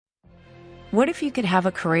What if you could have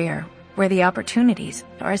a career where the opportunities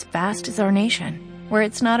are as vast as our nation, where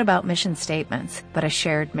it's not about mission statements, but a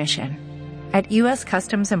shared mission? At U.S.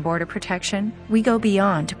 Customs and Border Protection, we go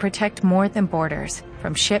beyond to protect more than borders.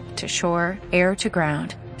 From ship to shore, air to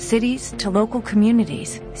ground, cities to local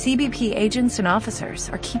communities, CBP agents and officers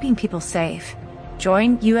are keeping people safe.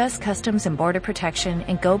 Join U.S. Customs and Border Protection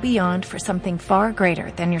and go beyond for something far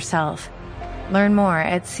greater than yourself. Learn more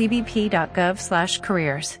at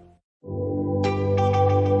cbp.gov/careers.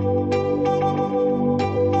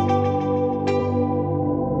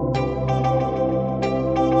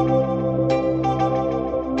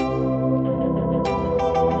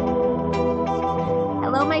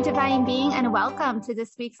 Hello, my divine being, and welcome to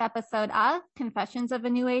this week's episode of Confessions of a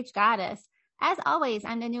New Age Goddess. As always,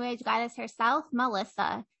 I'm the New Age Goddess herself,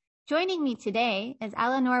 Melissa. Joining me today is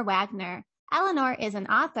Eleanor Wagner. Eleanor is an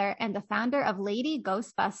author and the founder of Lady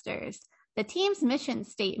Ghostbusters. The team's mission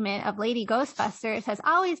statement of Lady Ghostbusters has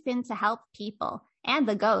always been to help people and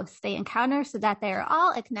the ghosts they encounter so that they are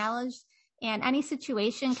all acknowledged and any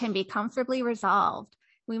situation can be comfortably resolved.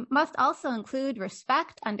 We must also include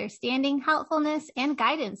respect, understanding, helpfulness, and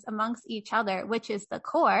guidance amongst each other, which is the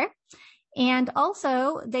core. And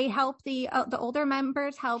also, they help the older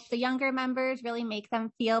members, help the younger members, really make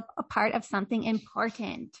them feel a part of something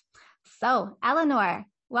important. So, Eleanor,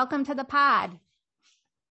 welcome to the pod.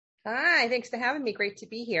 Hi, thanks for having me. Great to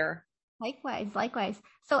be here. Likewise.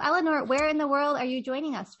 So, Eleanor, where in the world are you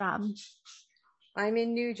joining us from? I'm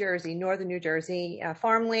in New Jersey, northern New Jersey,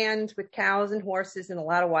 farmland with cows and horses and a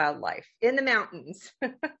lot of wildlife in the mountains.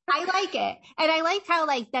 I like it. And I like how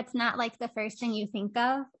that's not the first thing you think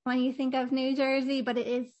of when you think of New Jersey, but it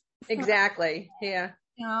is. Exactly. Yeah.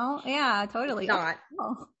 Yeah, totally. It's not.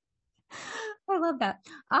 Oh, I love that.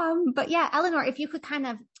 But yeah, Eleanor, if you could kind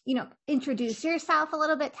of, introduce yourself a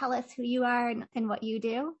little bit, tell us who you are and what you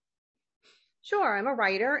do. Sure. I'm a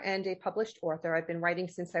writer and a published author. I've been writing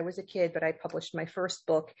since I was a kid, but I published my first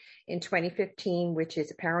book in 2015, which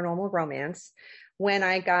is a paranormal romance, when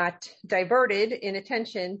I got diverted in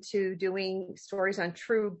attention to doing stories on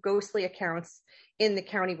true ghostly accounts in the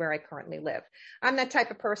county where I currently live. I'm that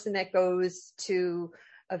type of person that goes to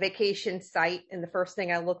a vacation site, and the first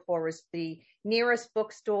thing I look for is the nearest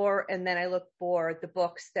bookstore, and then I look for the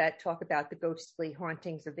books that talk about the ghostly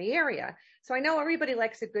hauntings of the area. So I know everybody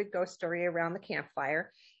likes a good ghost story around the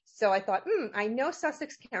campfire. So I thought, I know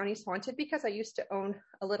Sussex County is haunted because I used to own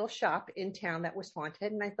a little shop in town that was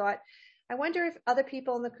haunted. And I thought, I wonder if other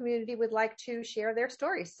people in the community would like to share their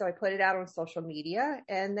stories. So I put it out on social media,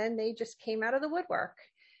 and then they just came out of the woodwork.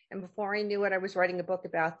 And before I knew it, I was writing a book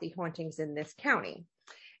about the hauntings in this county.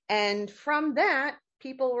 And from that,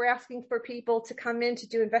 people were asking for people to come in to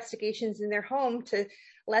do investigations in their home to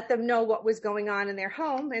let them know what was going on in their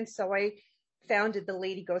home. And so I founded the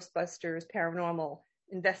Lady Ghostbusters Paranormal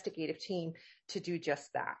Investigative Team to do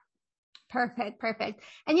just that. Perfect.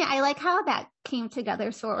 And yeah, I like how that came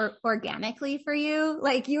together so organically for you.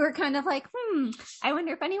 You were kind of I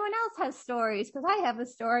wonder if anyone else has stories because I have a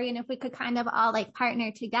story. And if we could kind of all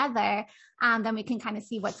partner together, then we can kind of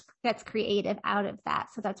see what gets creative out of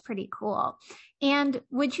that. So that's pretty cool. And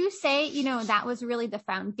would you say, that was really the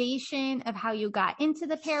foundation of how you got into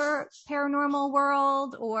the paranormal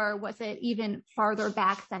world, or was it even farther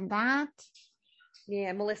back than that?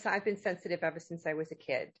 Yeah, Melissa, I've been sensitive ever since I was a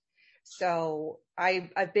kid. So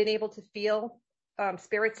I've been able to feel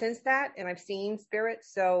spirit since that, and I've seen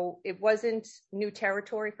spirits. So it wasn't new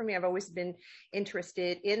territory for me. I've always been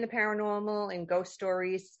interested in the paranormal and ghost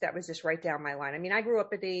stories. That was just right down my line. I mean, I grew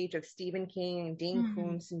up at the age of Stephen King and Dean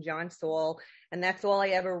Koontz and John Saul, and that's all I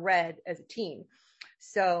ever read as a teen.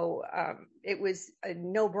 So it was a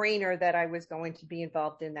no-brainer that I was going to be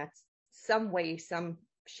involved in that some way, some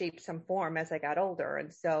shape, some form as I got older.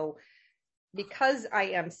 And so because I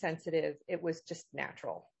am sensitive, it was just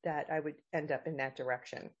natural that I would end up in that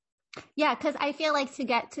direction. Yeah, because I feel to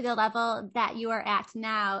get to the level that you are at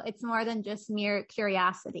now, it's more than just mere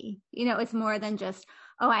curiosity. It's more than just,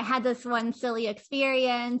 I had this one silly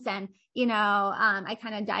experience and, I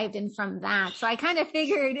kind of dived in from that. So I kind of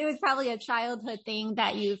figured it was probably a childhood thing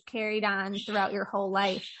that you've carried on throughout your whole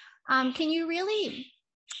life. Can you really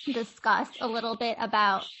discuss a little bit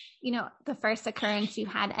about the first occurrence you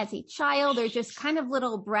had as a child, or just kind of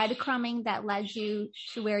little breadcrumbing that led you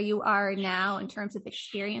to where you are now in terms of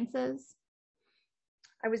experiences?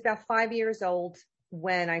 I was about 5 years old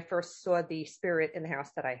when I first saw the spirit in the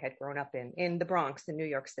house that I had grown up in the Bronx in New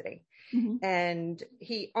York City. And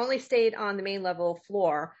he only stayed on the main level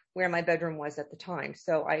floor where my bedroom was at the time.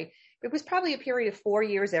 So it was probably a period of 4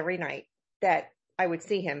 years every night that I would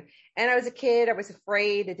see him. And I was a kid. I was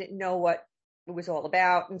afraid. I didn't know what it was all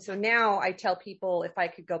about. And so now I tell people if I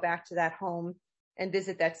could go back to that home and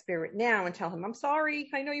visit that spirit now and tell him, I'm sorry,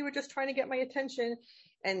 I know you were just trying to get my attention,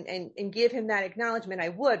 and give him that acknowledgement, I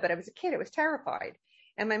would. But I was a kid, I was terrified.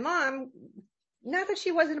 And my mom, not that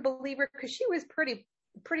she wasn't a believer, because she was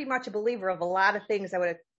pretty much a believer of a lot of things I would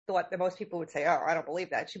have thought that most people would say, oh, I don't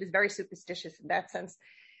believe that. She was very superstitious in that sense.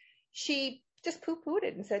 She just poo-pooed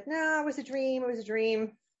it and said, no, it was a dream. It was a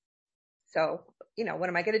dream. So, what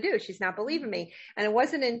am I going to do? She's not believing me. And it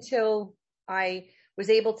wasn't until I was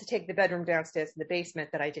able to take the bedroom downstairs in the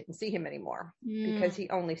basement that I didn't see him anymore, because he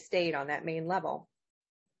only stayed on that main level.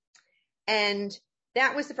 And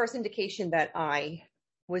that was the first indication that I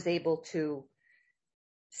was able to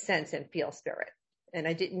sense and feel spirit. And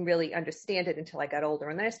I didn't really understand it until I got older.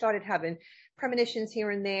 And then I started having premonitions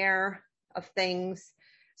here and there of things.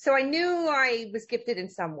 So I knew I was gifted in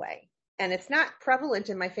some way. And it's not prevalent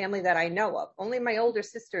in my family that I know of. Only my older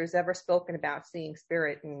sister has ever spoken about seeing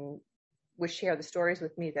spirit and would share the stories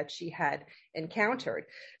with me that she had encountered.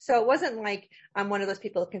 So it wasn't like I'm one of those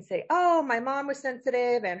people that can say, oh, my mom was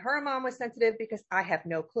sensitive and her mom was sensitive, because I have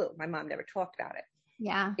no clue. My mom never talked about it.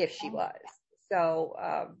 Yeah. If she was.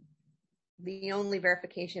 So the only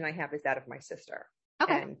verification I have is that of my sister.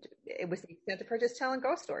 Okay. And it was the extent of her just telling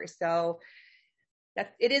ghost stories. So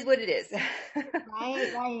it is what it is.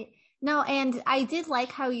 Right. No, and I did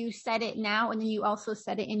like how you said it now, and then you also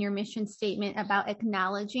said it in your mission statement about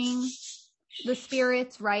acknowledging the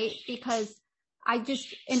spirits, right? Because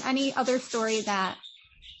in any other story that...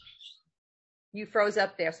 You froze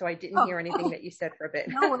up there, so I didn't hear anything that you said for a bit.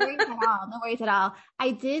 No worries at all. No worries at all.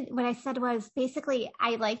 What I said was basically,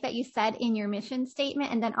 I like that you said in your mission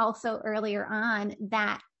statement, and then also earlier on,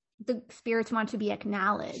 that the spirits want to be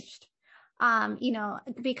acknowledged.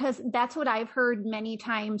 Because that's what I've heard many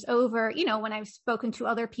times over, when I've spoken to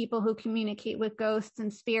other people who communicate with ghosts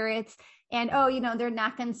and spirits, and, they're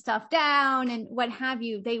knocking stuff down and what have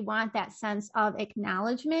you. They want that sense of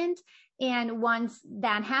acknowledgement. And once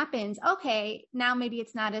that happens, okay, now maybe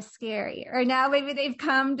it's not as scary, or now maybe they've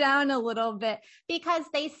calmed down a little bit, because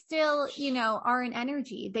they still, are an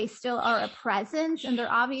energy. They still are a presence, and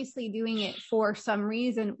they're obviously doing it for some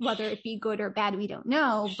reason, whether it be good or bad, we don't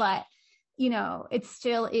know, but it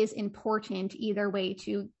still is important either way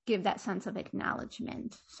to give that sense of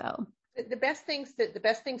acknowledgement. So the best things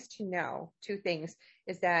to know, two things,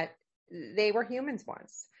 is that they were humans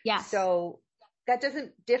once. Yeah. So that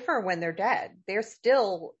doesn't differ when they're dead. They're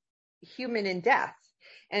still human in death.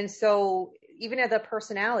 And so even if the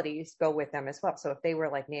personalities go with them as well. So if they were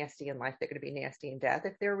like nasty in life, they're going to be nasty in death.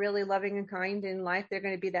 If they're really loving and kind in life, they're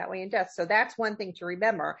going to be that way in death. So that's one thing to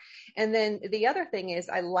remember. And then the other thing is,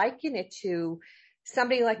 I liken it to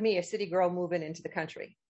somebody like me, a city girl moving into the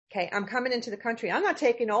country. Okay. I'm coming into the country. I'm not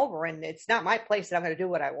taking over, and it's not my place that I'm going to do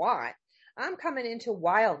what I want. I'm coming into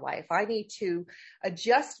wildlife. I need to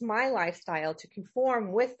adjust my lifestyle to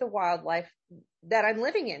conform with the wildlife that I'm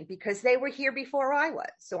living in, because they were here before I was.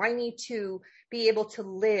 So I need to be able to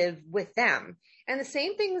live with them. And the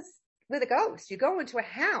same thing's with a ghost. You go into a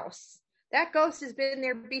house, that ghost has been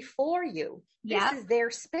there before you. This is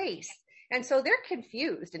their space. And so they're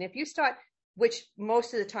confused. And if you start, which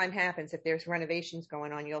most of the time happens if there's renovations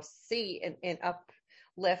going on, you'll see an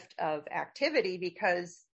uplift of activity,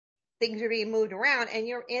 because things are being moved around and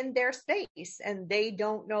you're in their space and they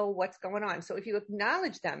don't know what's going on. So if you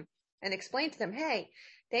acknowledge them and explain to them, hey,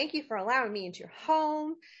 thank you for allowing me into your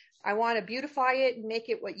home. I want to beautify it and make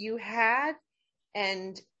it what you had,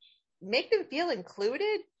 and make them feel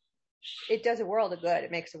included. It does a world of good. It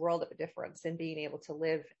makes a world of a difference in being able to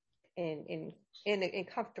live in a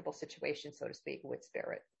comfortable situation, so to speak, with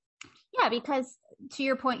spirit. Yeah, because to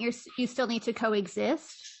your point, you still need to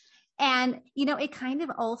coexist. And, it kind of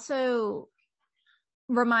also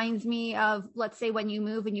reminds me of, let's say, when you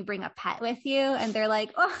move and you bring a pet with you and they're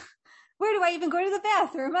like, oh, where do I even go to the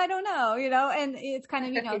bathroom? I don't know, and it's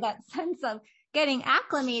kind of, that sense of getting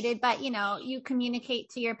acclimated, but, you communicate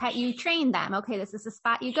to your pet, you train them. Okay, this is the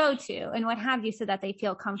spot you go to and what have you, so that they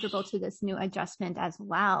feel comfortable to this new adjustment as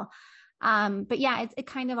well. But yeah, it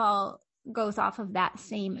kind of all goes off of that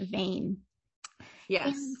same vein.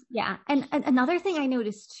 Yes. And another thing I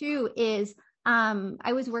noticed too is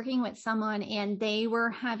I was working with someone and they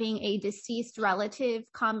were having a deceased relative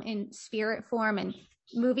come in spirit form and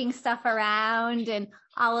moving stuff around and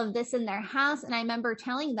all of this in their house. And I remember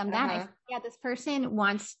telling them that, this person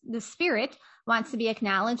the spirit wants to be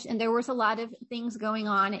acknowledged. And there was a lot of things going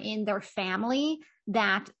on in their family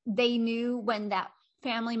that they knew when that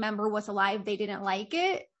family member was alive, they didn't like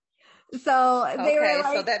it. So they were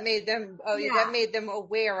like, so that made them, that made them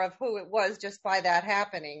aware of who it was just by that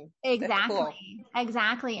happening. Exactly. Cool.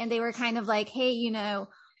 Exactly. And they were kind of like, hey,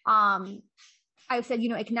 I said,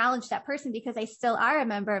 acknowledge that person because they still are a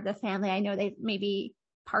member of the family. I know they maybe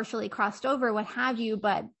partially crossed over, what have you,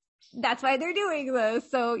 but that's why they're doing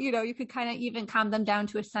this. So, you could kind of even calm them down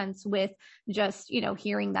to a sense with just,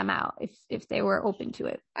 hearing them out if they were open to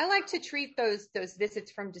it. I like to treat those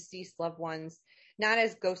visits from deceased loved ones not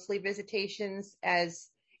as ghostly visitations, as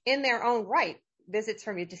in their own right, visits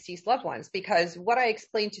from your deceased loved ones, because what I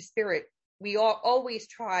explained to spirit, we always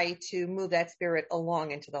try to move that spirit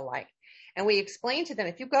along into the light. And we explain to them,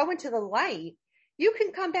 if you go into the light, you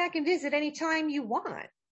can come back and visit anytime you want.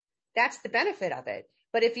 That's the benefit of it.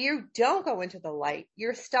 But if you don't go into the light,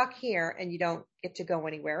 you're stuck here and you don't get to go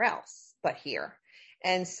anywhere else but here.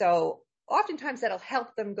 And so oftentimes that'll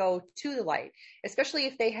help them go to the light, especially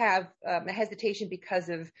if they have a hesitation because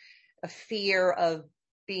of a fear of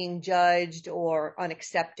being judged or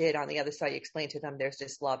unaccepted on the other side. You explain to them there's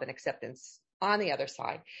just love and acceptance on the other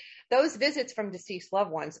side. Those visits from deceased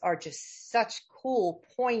loved ones are just such cool,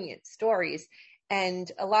 poignant stories. And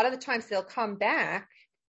a lot of the times they'll come back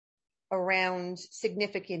around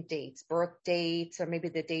significant dates, birth dates, or maybe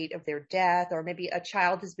the date of their death, or maybe a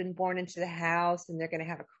child has been born into the house and they're going to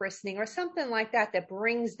have a christening or something like that, that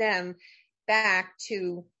brings them back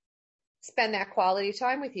to spend that quality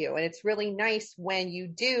time with you. And it's really nice when you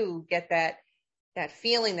do get that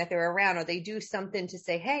feeling that they're around, or they do something to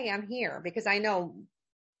say, hey, I'm here. Because I know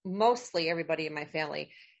mostly everybody in my family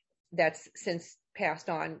that's since passed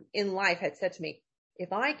on in life had said to me,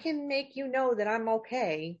 if I can make you know that I'm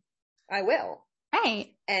okay, I will. Right.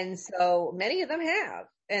 And so many of them have.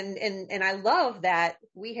 And I love that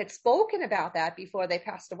we had spoken about that before they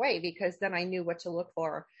passed away, because then I knew what to look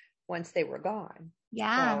for once they were gone.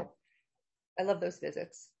 Yeah. So I love those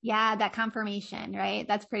visits. Yeah, that confirmation, right?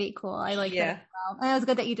 That's pretty cool. I like that as well. And it was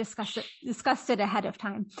good that you discussed it ahead of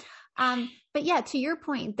time. But yeah, to your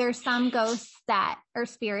point, there's some ghosts or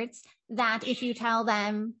spirits that if you tell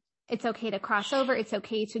them it's okay to cross over, it's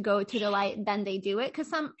okay to go to the light, then they do it. Cause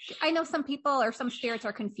I know some people or some spirits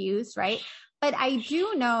are confused, right? But I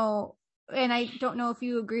do know, and I don't know if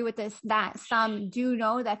you agree with this, that some do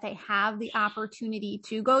know that they have the opportunity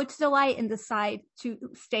to go to the light and decide to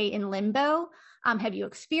stay in limbo. Have you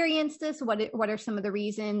experienced this? What are some of the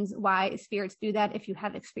reasons why spirits do that, if you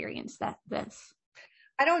have experienced this?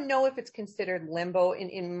 I don't know if it's considered limbo.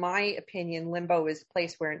 In my opinion, limbo is a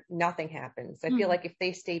place where nothing happens. I feel like if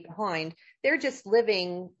they stay behind, they're just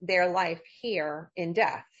living their life here in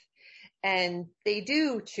death. And they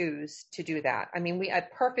do choose to do that. I mean, a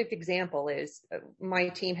perfect example is my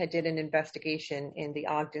team did an investigation in the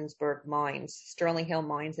Ogdensburg mines, Sterling Hill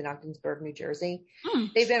mines in Ogdensburg, New Jersey.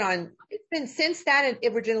 It's been since that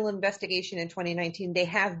original investigation in 2019, they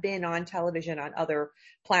have been on television on other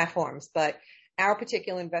platforms, but our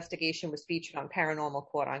particular investigation was featured on Paranormal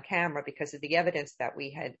Caught on Camera because of the evidence that we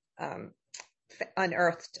had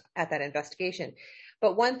unearthed at that investigation.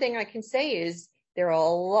 But one thing I can say is there are a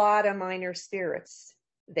lot of minor spirits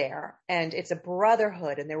there, and it's a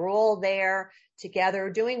brotherhood, and they're all there together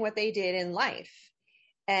doing what they did in life.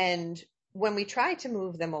 And when we tried to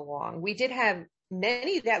move them along, we did have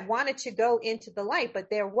many that wanted to go into the light, but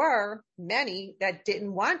there were many that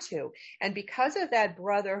didn't want to. And because of that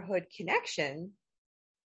brotherhood connection,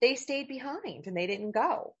 they stayed behind and they didn't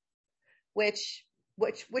go, which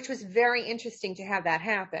was very interesting to have that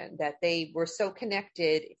happen, that they were so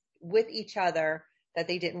connected with each other that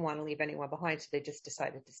they didn't want to leave anyone behind. So they just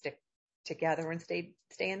decided to stick together and stay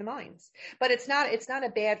in the mines. But it's not a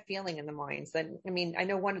bad feeling in the mines. I mean, I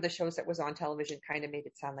know one of the shows that was on television kind of made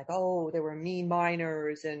it sound like, oh, there were mean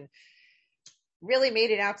miners, and really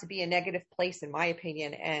made it out to be a negative place, in my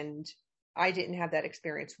opinion. And I didn't have that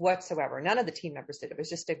experience whatsoever. None of the team members did. It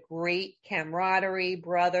was just a great camaraderie,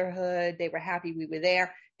 brotherhood. They were happy we were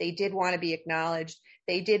there. They did want to be acknowledged.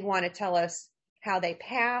 They did want to tell us how they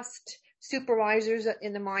passed. Supervisors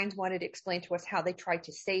in the mines wanted to explain to us how they tried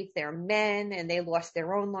to save their men and they lost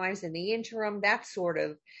their own lives in the interim, that sort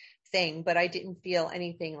of thing. But I didn't feel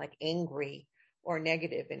anything like angry or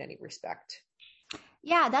negative in any respect.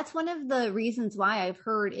 Yeah, that's one of the reasons why I've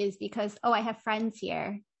heard is because, I have friends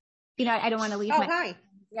here. I don't want to leave. Hi. Right?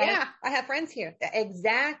 Yeah, I have friends here.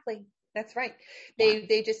 Exactly. That's right.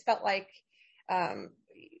 They just felt like,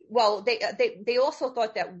 they also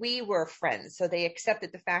thought that we were friends. So they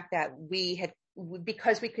accepted the fact that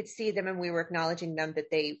because we could see them and we were acknowledging them, that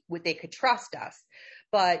they could trust us.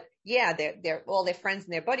 But yeah, they're all their friends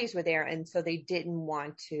and their buddies were there. And so they didn't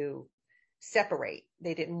want to separate.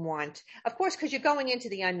 They didn't want, of course, because you're going into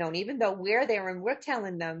the unknown, even though we're there and we're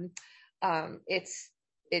telling them,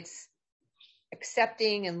 It's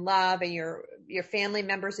accepting and love, and your family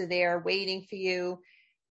members are there waiting for you.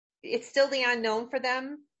 It's still the unknown for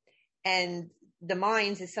them. And the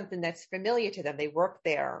mines is something that's familiar to them. They work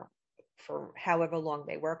there for however long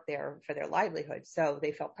they work there for their livelihood. So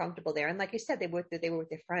they felt comfortable there. And like you said, they were with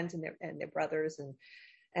their friends and their brothers,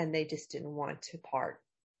 and they just didn't want to part.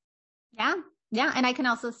 Yeah. Yeah. And I can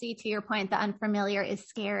also see, to your point, the unfamiliar is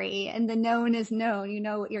scary and the known is known. You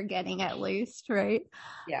know what you're getting at least, right?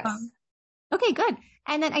 Yes. Okay, good.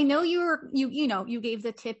 And then I know you gave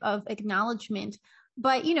the tip of acknowledgement,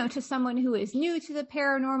 but, to someone who is new to the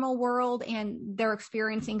paranormal world and they're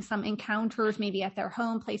experiencing some encounters, maybe at their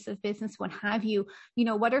home, place of business, what have you,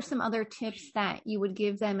 what are some other tips that you would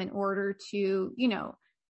give them in order to,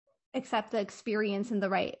 accept the experience in the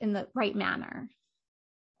right manner?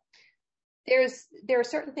 There are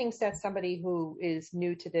certain things that somebody who is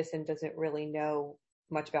new to this and doesn't really know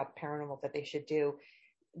much about the paranormal that they should do,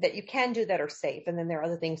 that you can do that are safe. And then there are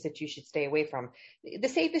other things that you should stay away from. The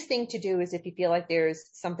safest thing to do is if you feel like there's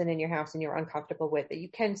something in your house and you're uncomfortable with it, you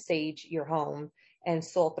can sage your home and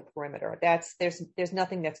salt the perimeter. There's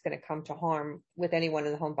nothing that's going to come to harm with anyone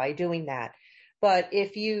in the home by doing that. But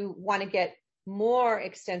if you want to get more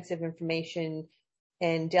extensive information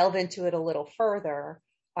and delve into it a little further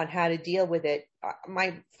on how to deal with it,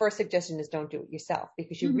 my first suggestion is don't do it yourself,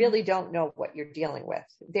 because you really don't know what you're dealing with.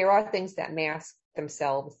 There are things that mask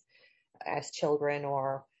themselves as children,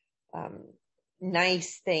 or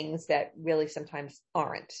nice things that really sometimes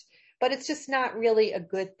aren't. But it's just not really a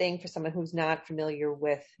good thing for someone who's not familiar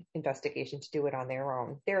with investigation to do it on their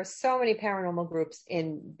own. There are so many paranormal groups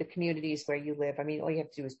in the communities where you live. I mean, all you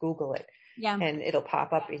have to do is Google it. Yeah. And it'll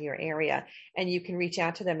pop up in your area, and you can reach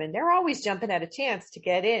out to them, and they're always jumping at a chance to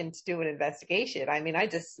get in to do an investigation. I mean,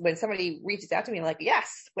 when somebody reaches out to me, I'm like,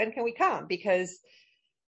 yes, when can we come? Because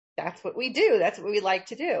that's what we do. That's what we like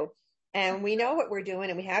to do. And we know what we're doing,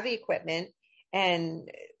 and we have the equipment, and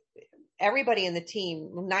everybody in the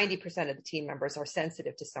team, 90% of the team members are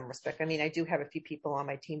sensitive to some respect. I mean, I do have a few people on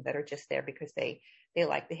my team that are just there because they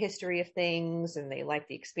like the history of things, and they like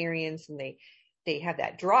the experience, and they have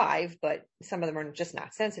that drive, but some of them are just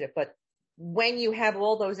not sensitive. But when you have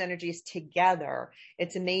all those energies together,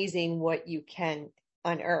 it's amazing what you can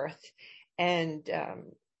unearth. And,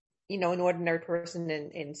 an ordinary person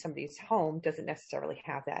in somebody's home doesn't necessarily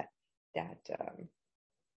have that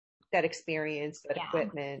experience, that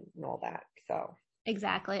equipment and all that. So.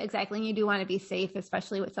 Exactly. And you do want to be safe,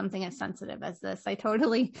 especially with something as sensitive as this. I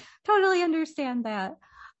totally understand that.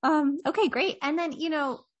 Okay, great. And then,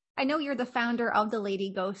 I know you're the founder of the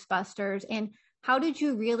Lady Ghostbusters, and how did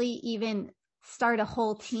you really even start a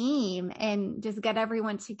whole team and just get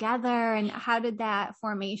everyone together? And how did that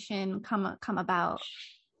formation come about?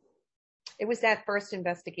 It was that first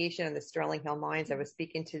investigation in the Sterling Hill mines. I was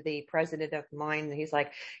speaking to the president of the mine, and he's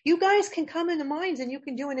like, you guys can come in the mines and you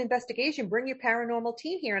can do an investigation. Bring your paranormal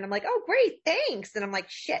team here. And I'm like, oh, great, thanks. And I'm like,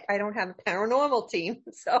 shit, I don't have a paranormal team.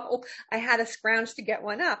 So I had to scrounge to get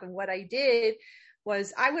one up. And what I did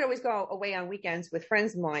was I would always go away on weekends with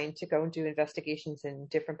friends of mine to go and do investigations in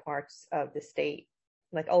different parts of the state,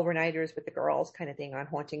 like overnighters with the girls kind of thing on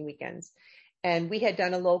haunting weekends. And we had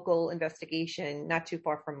done a local investigation not too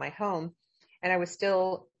far from my home. And I was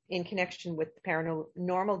still in connection with the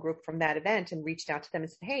paranormal group from that event, and reached out to them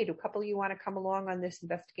and said, hey, do a couple of you want to come along on this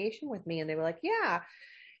investigation with me? And they were like, yeah.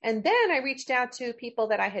 And then I reached out to people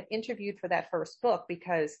that I had interviewed for that first book,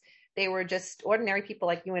 because they were just ordinary people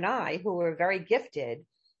like you and I who were very gifted.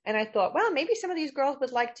 And I thought, well, maybe some of these girls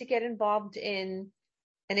would like to get involved in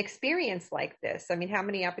an experience like this. I mean, how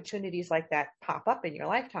many opportunities like that pop up in your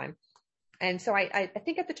lifetime? And so I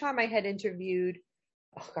think at the time I had interviewed,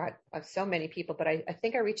 so many people, but I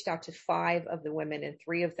think I reached out to 5 of the women, and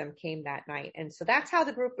 3 of them came that night. And so that's how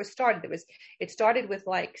the group was started. It started with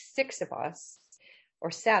like 6 of us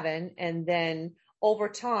or 7. And then over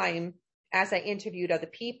time, as I interviewed other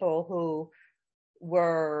people who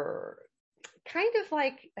were kind of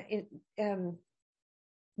like,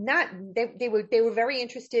 they were very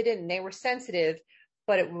interested in, and they were sensitive,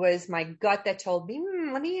 but it was my gut that told me,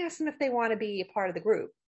 let me ask them if they want to be a part of the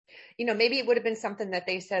group. Maybe it would have been something that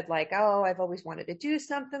they said like, oh, I've always wanted to do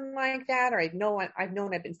something like that. Or I've known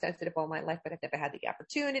I've been sensitive all my life, but I've never had the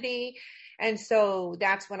opportunity. And so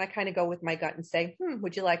that's when I kind of go with my gut and say,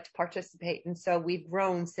 would you like to participate? And so we've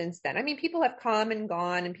grown since then. I mean, people have come and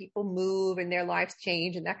gone, and people move, and their lives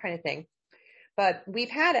change and that kind of thing. But we've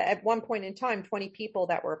had at one point in time 20 people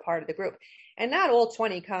that were a part of the group, and not all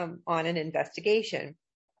 20 come on an investigation.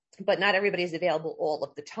 but not everybody is available all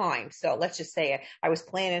of the time. So let's just say I was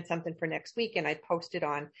planning something for next week and I'd post it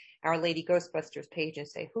on Our Lady Ghostbusters page and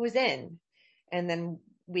say, who's in? And then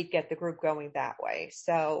we'd get the group going that way.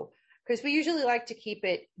 So, because we usually like to keep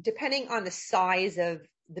it, depending on the size of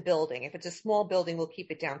the building. If it's a small building, we'll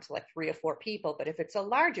keep it down to like 3 or 4 people. But if it's a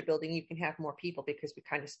larger building, you can have more people because we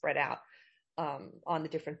kind of spread out on the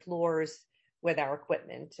different floors with our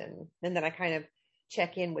equipment. And then I kind of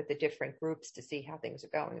check in with the different groups to see how things are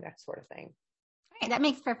going, that sort of thing. Right, that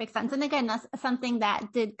makes perfect sense. And again, that's something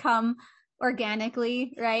that did come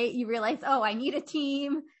organically, right? You realize, oh, I need a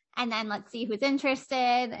team, and then let's see who's interested,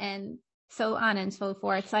 and so on and so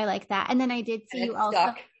forth. So I like that. And then I did see you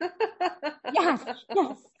also. Yes.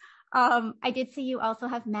 I did see you also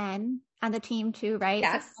have men on the team too, right?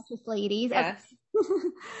 Yes. So not just ladies. Yes.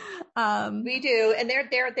 We do, and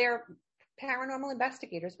they're paranormal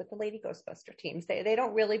investigators with the Lady Ghostbuster teams. They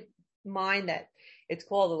don't really mind that it's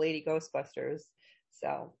called the Lady Ghostbusters.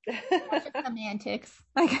 So semantics.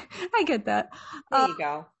 I get that. There you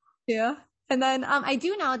go. Yeah. And then I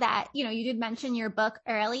do know that, you did mention your book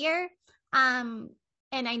earlier. And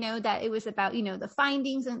I know that it was about, the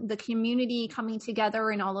findings and the community coming together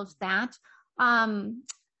and all of that.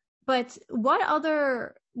 But what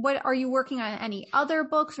are you working on, any other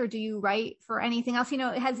books, or do you write for anything else?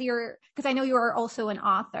 Because I know you are also an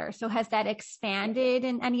author, so has that expanded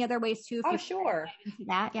in any other ways too? Oh, sure.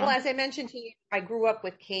 That, yeah. Well, as I mentioned to you, I grew up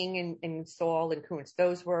with King and Saul and Kuntz.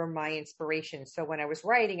 Those were my inspirations. So when I was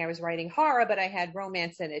writing horror, but I had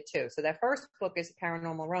romance in it too. So that first book is a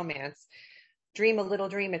paranormal romance, Dream a Little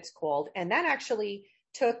Dream, it's called. And that actually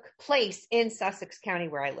took place in Sussex County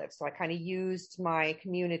where I live. So I kind of used my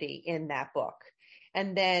community in that book.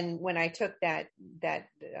 And then when I took that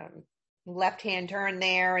left-hand turn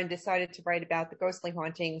there and decided to write about the ghostly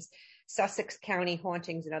hauntings, Sussex County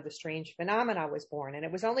Hauntings and Other Strange Phenomena was born. And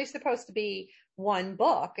it was only supposed to be one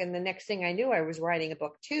book. And the next thing I knew, I was writing a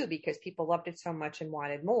book too, because people loved it so much and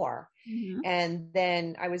wanted more. Mm-hmm. And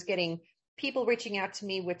then I was getting people reaching out to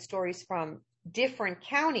me with stories from different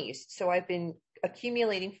counties. So I've been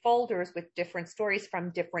accumulating folders with different stories from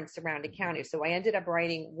different surrounding counties. So I ended up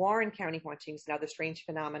writing Warren County Hauntings and Other Strange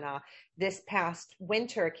Phenomena. This past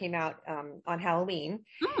winter, came out on Halloween.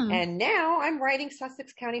 And now I'm writing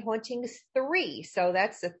Sussex County Hauntings 3. So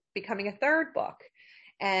that's becoming a third book.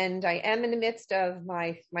 And I am in the midst of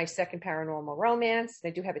my second paranormal romance. I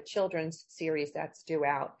do have a children's series that's due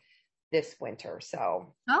out this winter.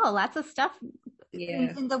 So lots of stuff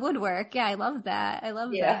in the woodwork. Yeah, I love that.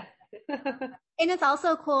 That. And it's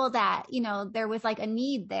also cool that, there was like a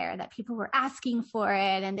need there, that people were asking for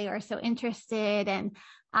it and they were so interested. And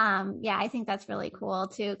I think that's really cool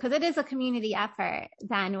too, because it is a community effort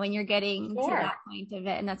then when you're getting to that point of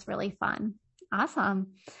it. And that's really fun.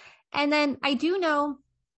 Awesome. And then I do know,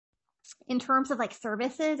 in terms of like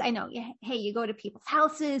services, I know, hey, you go to people's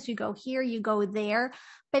houses, you go here, you go there,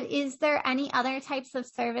 but is there any other types of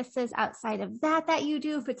services outside of that you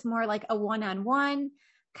do? If it's more like a one-on-one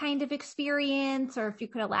kind of experience, or if you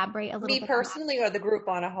could elaborate a little bit. Me personally, or the group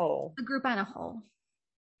on a whole? The group on a whole.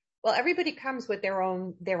 Well, everybody comes with their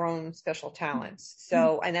own special talents.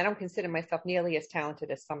 So, and I don't consider myself nearly as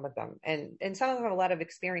talented as some of them. And some of them have a lot of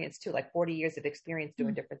experience too, like 40 years of experience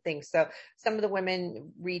doing different things. So some of the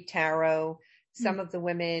women read tarot. Some of the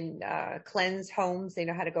women cleanse homes. They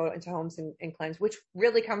know how to go into homes and cleanse, which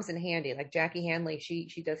really comes in handy. Like Jackie Hanley,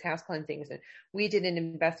 she does house cleansings. And we did an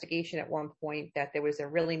investigation at one point that there was a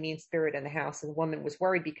really mean spirit in the house. And the woman was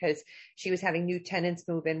worried because she was having new tenants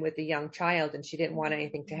move in with a young child and she didn't want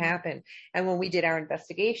anything to happen. And when we did our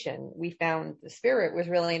investigation, we found the spirit was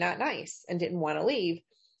really not nice and didn't want to leave.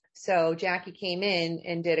 So Jackie came in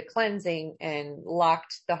and did a cleansing and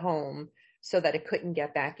locked the home so that it couldn't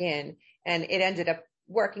get back in. And it ended up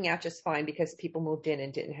working out just fine because people moved in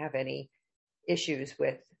and didn't have any issues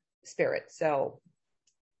with spirits. So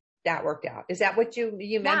that worked out. Is that what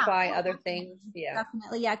you meant by other things? Yeah,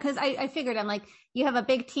 definitely. Yeah. Cause I figured, I'm like, you have a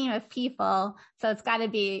big team of people. So it's not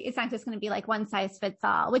just going to be like one size fits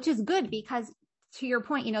all, which is good because to your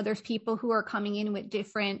point, there's people who are coming in with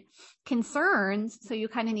different concerns. So you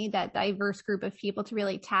kind of need that diverse group of people to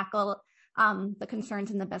really tackle the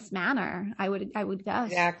concerns in the best manner. I would guess.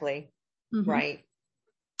 Exactly. Mm-hmm. Right.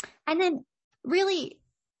 And then really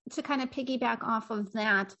to kind of piggyback off of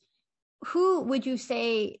that, who would you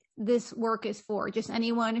say this work is for? Just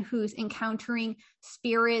anyone who's encountering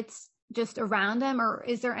spirits just around them? Or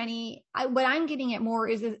is there what I'm getting at more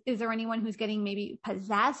is there anyone who's getting maybe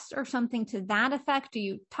possessed or something to that effect? Do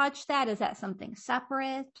you touch that? Is that something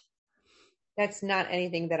separate? That's not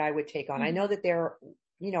anything that I would take on. Mm-hmm. I know that there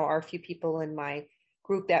are a few people in my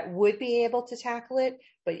group that would be able to tackle it,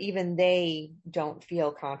 but even they don't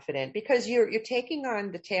feel confident because you're taking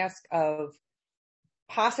on the task of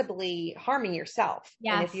possibly harming yourself.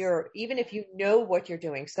 Yes. And even if you know what you're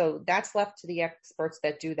doing, so that's left to the experts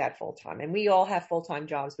that do that full time. And we all have full-time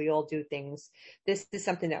jobs. We all do things. This is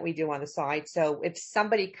something that we do on the side. So if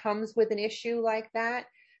somebody comes with an issue like that,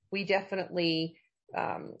 we definitely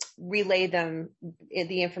relay them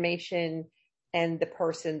the information and the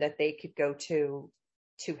person that they could go to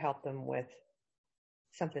help them with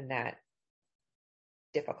something that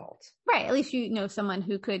difficult. Right. At least you know someone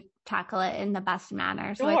who could tackle it in the best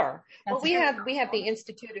manner. So sure. Well, we have the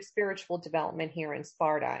Institute of Spiritual Development here in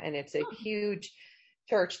Sparta, and it's a huge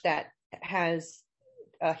church that has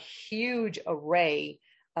a huge array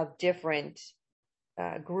of different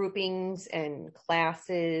groupings and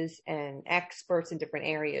classes and experts in different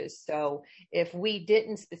areas. So if we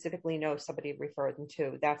didn't specifically know somebody to refer them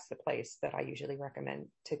to, that's the place that I usually recommend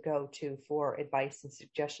to go to for advice and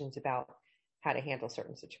suggestions about how to handle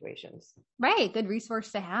certain situations. Right. Good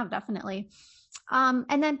resource to have, definitely.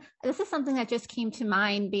 And then this is something that just came to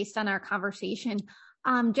mind based on our conversation.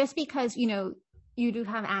 Just because, you do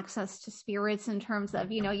have access to spirits in terms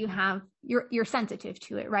of, you're sensitive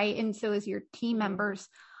to it, right? And so is your team members.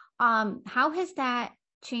 How has that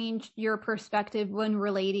changed your perspective when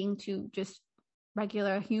relating to just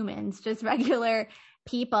regular humans, just regular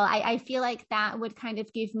people? I feel like that would kind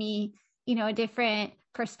of give me, a different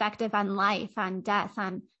perspective on life, on death,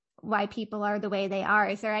 on why people are the way they are.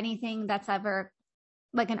 Is there anything that's ever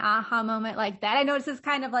like an aha moment like that? I know this is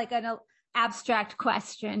kind of like an abstract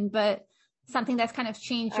question, but something that's kind of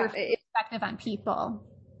changed your perspective on people.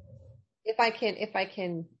 If I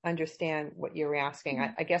can understand what you're asking,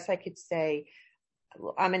 mm-hmm. I guess I could say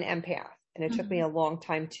I'm an empath, and it mm-hmm. took me a long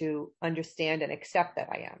time to understand and accept that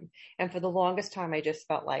I am. And for the longest time, I just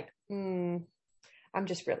felt like, I'm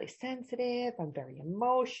just really sensitive. I'm very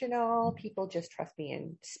emotional. People just trust me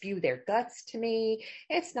and spew their guts to me.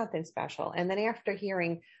 It's nothing special. And then after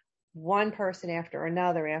hearing one person after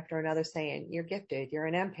another saying, you're gifted, you're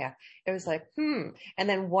an empath, it was like, And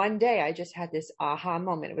then one day I just had this aha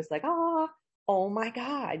moment. It was like, oh my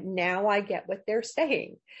God, now I get what they're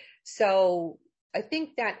saying. So I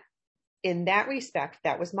think that in that respect,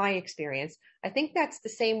 that was my experience. I think that's the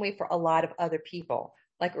same way for a lot of other people.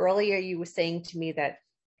 Like earlier, you were saying to me that,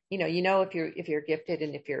 if you're gifted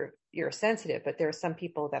and if you're sensitive, but there are some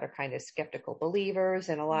people that are kind of skeptical believers.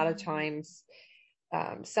 And a lot of times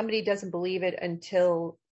somebody doesn't believe it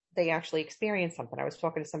until they actually experience something. I was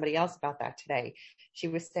talking to somebody else about that today. She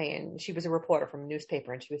was saying, she was a reporter from a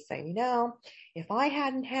newspaper, and she was saying, if I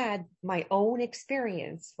hadn't had my own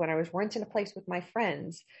experience when I was renting a place with my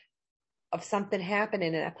friends of something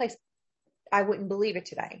happening in that place, I wouldn't believe it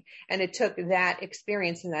today. And it took that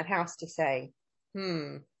experience in that house to say,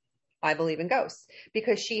 I believe in ghosts,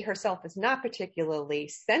 because she herself is not particularly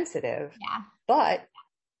sensitive, but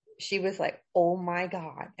she was like, oh my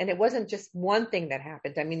God. And it wasn't just one thing that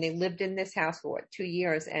happened. I mean, they lived in this house for 2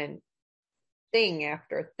 years, and thing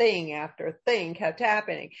after thing after thing kept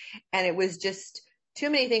happening. And it was just too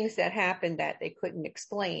many things that happened that they couldn't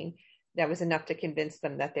explain. That was enough to convince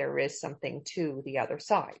them that there is something to the other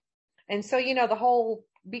side. And so,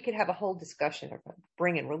 we could have a whole discussion of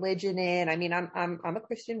bringing religion in. I mean, I'm a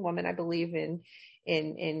Christian woman. I believe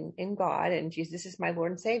in God, and Jesus is my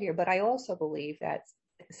Lord and Savior. But I also believe that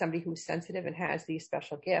somebody who's sensitive and has these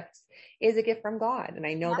special gifts is a gift from God. And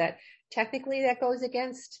I know that technically that goes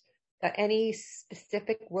against any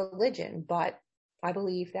specific religion, but I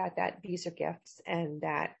believe that these are gifts and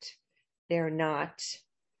that they're not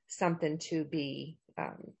something to be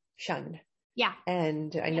shunned. Yeah.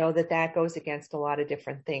 And I know that goes against a lot of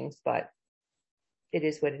different things, but it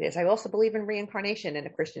is what it is. I also believe in reincarnation, and a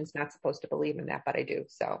Christian's not supposed to believe in that, but I do.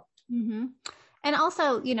 So. Mm-hmm. And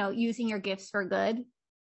also, using your gifts for good,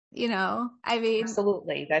 I mean.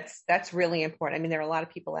 Absolutely. That's really important. I mean, there are a lot of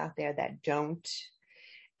people out there that don't.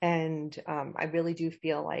 And I really do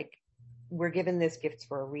feel like we're given these gifts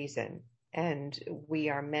for a reason, and we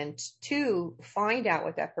are meant to find out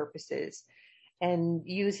what that purpose is and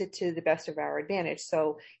use it to the best of our advantage.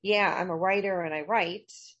 So yeah, I'm a writer and I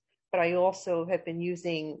write, but I also have been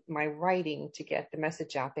using my writing to get the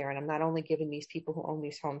message out there. And I'm not only giving these people who own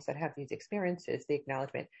these homes that have these experiences the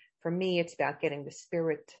acknowledgement. For me, it's about getting the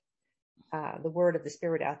spirit, the word of the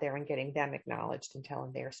spirit out there and getting them acknowledged and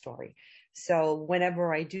telling their story. So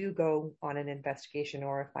whenever I do go on an investigation,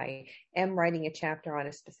 or if I am writing a chapter on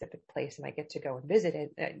a specific place and I get to go and visit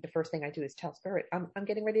it, the first thing I do is tell spirit, I'm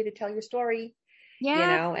getting ready to tell your story.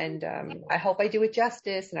 Yeah. And I hope I do it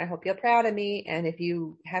justice, and I hope you're proud of me. And if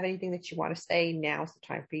you have anything that you want to say, now's the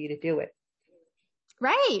time for you to do it.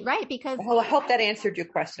 Right. Because I hope that answered your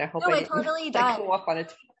question. I hope it totally does. Go off on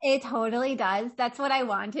it. It totally does. That's what I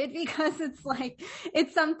wanted, because it's like,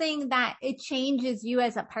 it's something that it changes you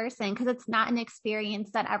as a person, because it's not an experience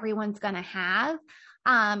that everyone's going to have.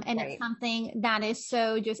 And It's something that is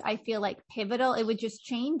so just, I feel like, pivotal. It would just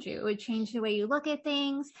change you. It would change the way you look at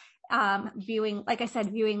things. Viewing, like I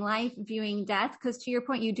said, viewing life, viewing death, because to your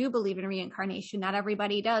point, you do believe in reincarnation. Not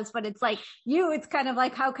everybody does, but it's like it's kind of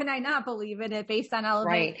like, how can I not believe in it based on all of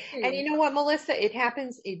right. And you know what, Melissa, it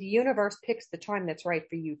happens, the universe picks the time that's right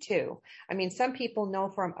for you too. I mean, some people know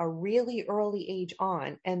from a really early age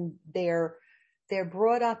on, and they're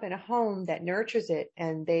brought up in a home that nurtures it,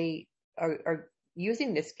 and they are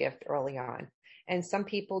using this gift early on. And some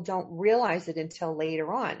people don't realize it until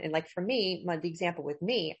later on. And like for me, the example with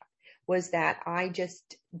me was that I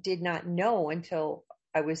just did not know until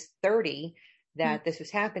I was 30 that this was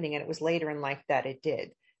happening. And it was later in life that it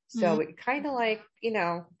did. So it kind of like,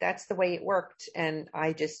 that's the way it worked. And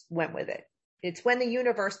I just went with it. It's when the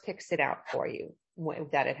universe picks it out for you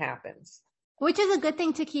that it happens. Which is a good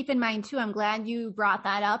thing to keep in mind too. I'm glad you brought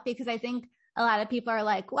that up, because I think a lot of people are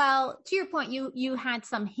like, well, to your point, you had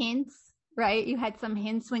some hints, right? You had some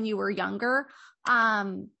hints when you were younger.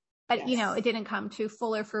 But, yes, it didn't come to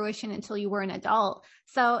fuller fruition until you were an adult.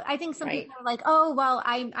 So I think some people are like, oh, well,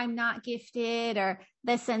 I'm not gifted, or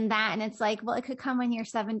this and that. And it's like, well, it could come when you're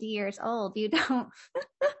 70 years old. You don't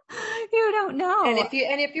know. And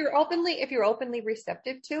if you're openly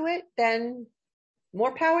receptive to it, then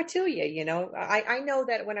more power to you. I know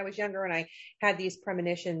that when I was younger and I had these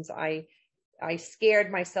premonitions, I scared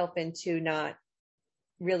myself into not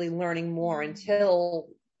really learning more until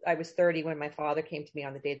I was 30 when my father came to me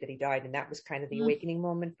on the day that he died. And that was kind of the awakening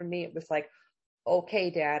moment for me. It was like, okay,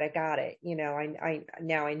 Dad, I got it. I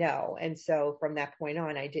now I know. And so from that point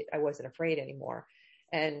on, I wasn't afraid anymore.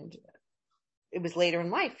 And it was later in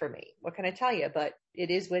life for me. What can I tell you? But it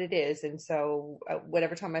is what it is. And so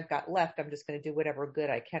whatever time I've got left, I'm just going to do whatever good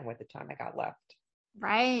I can with the time I got left.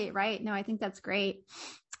 Right. No, I think that's great.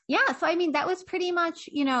 Yeah. So, I mean, that was pretty much,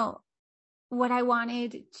 what I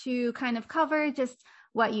wanted to kind of cover, just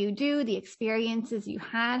what you do, the experiences you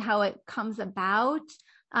had, how it comes about,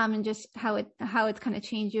 and just how it's kind of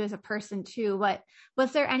changed you as a person too. But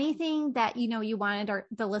was there anything that, you wanted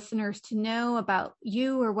the listeners to know about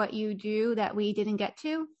you or what you do that we didn't get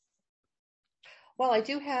to? Well, I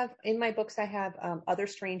do have, in my books, I have other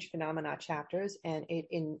strange phenomena chapters, and it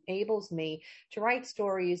enables me to write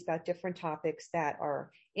stories about different topics that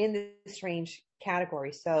are in the strange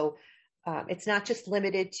category. So it's not just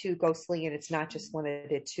limited to ghostly, and it's not just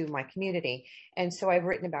limited to my community. And so I've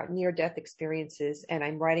written about near-death experiences, and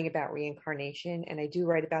I'm writing about reincarnation, and I do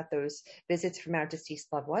write about those visits from our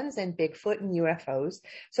deceased loved ones and Bigfoot and UFOs.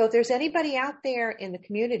 So if there's anybody out there in the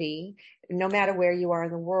community, no matter where you are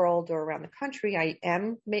in the world or around the country, I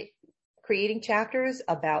am creating chapters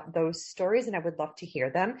about those stories, and I would love to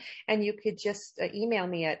hear them. And you could just email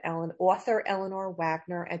me at author Eleanor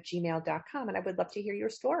Wagner @gmail.com, and I would love to hear your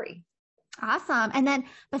story. Awesome. And then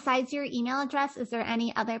besides your email address, is there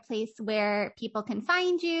any other place where people can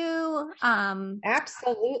find you?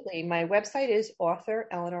 Absolutely. My website is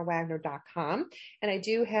authoreleanorwagner.com. And I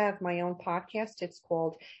do have my own podcast. It's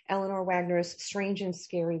called Eleanor Wagner's Strange and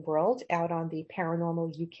Scary World, out on the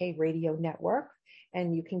Paranormal UK Radio Network.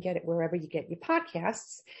 And you can get it wherever you get your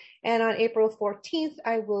podcasts. And on April 14th,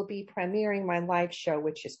 I will be premiering my live show,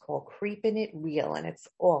 which is called Creepin' It Real. And it's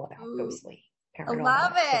all about ghostly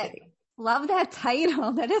paranormal activity. Love that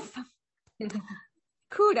title. That is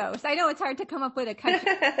kudos. I know it's hard to come up with a catchy.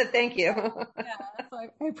 Thank you. Yeah, so I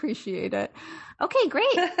appreciate it. Okay,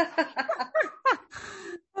 great.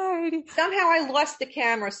 Alrighty. Somehow I lost the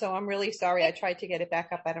camera, so I'm really sorry. I tried to get it back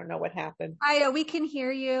up. I don't know what happened. I know, we can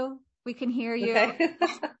hear you. Okay.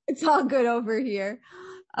 It's all good over here.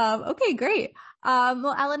 Okay, great.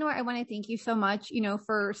 Well, Eleanor, I want to thank you so much,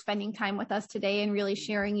 for spending time with us today and really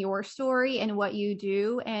sharing your story and what you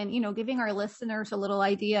do, and, giving our listeners a little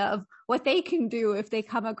idea of what they can do if they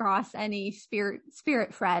come across any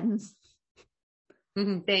spirit friends.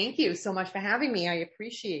 Thank you so much for having me. I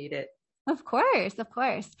appreciate it. Of course.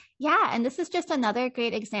 Yeah. And this is just another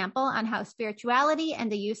great example on how spirituality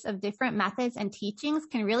and the use of different methods and teachings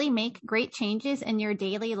can really make great changes in your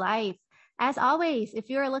daily life. As always, if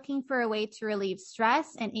you are looking for a way to relieve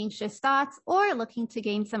stress and anxious thoughts, or looking to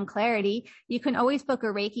gain some clarity, you can always book a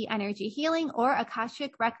Reiki energy healing or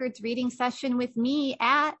Akashic Records reading session with me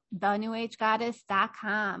at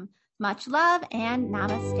thenewAgeGoddess.com. Much love and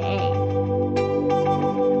namaste.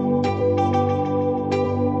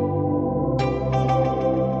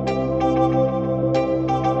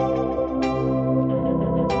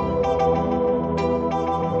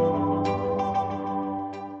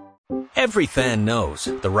 Every fan knows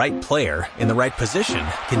the right player in the right position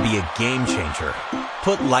can be a game changer.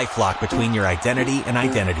 Put LifeLock between your identity and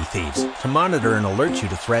identity thieves to monitor and alert you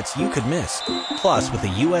to threats you could miss. Plus, with a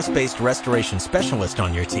U.S.-based restoration specialist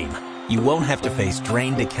on your team, you won't have to face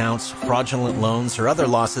drained accounts, fraudulent loans, or other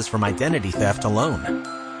losses from identity theft alone.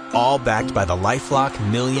 All backed by the LifeLock $1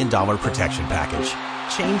 Million Protection Package.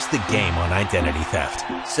 Change the game on identity theft.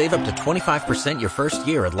 Save up to 25% your first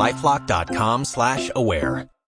year at LifeLock.com/aware.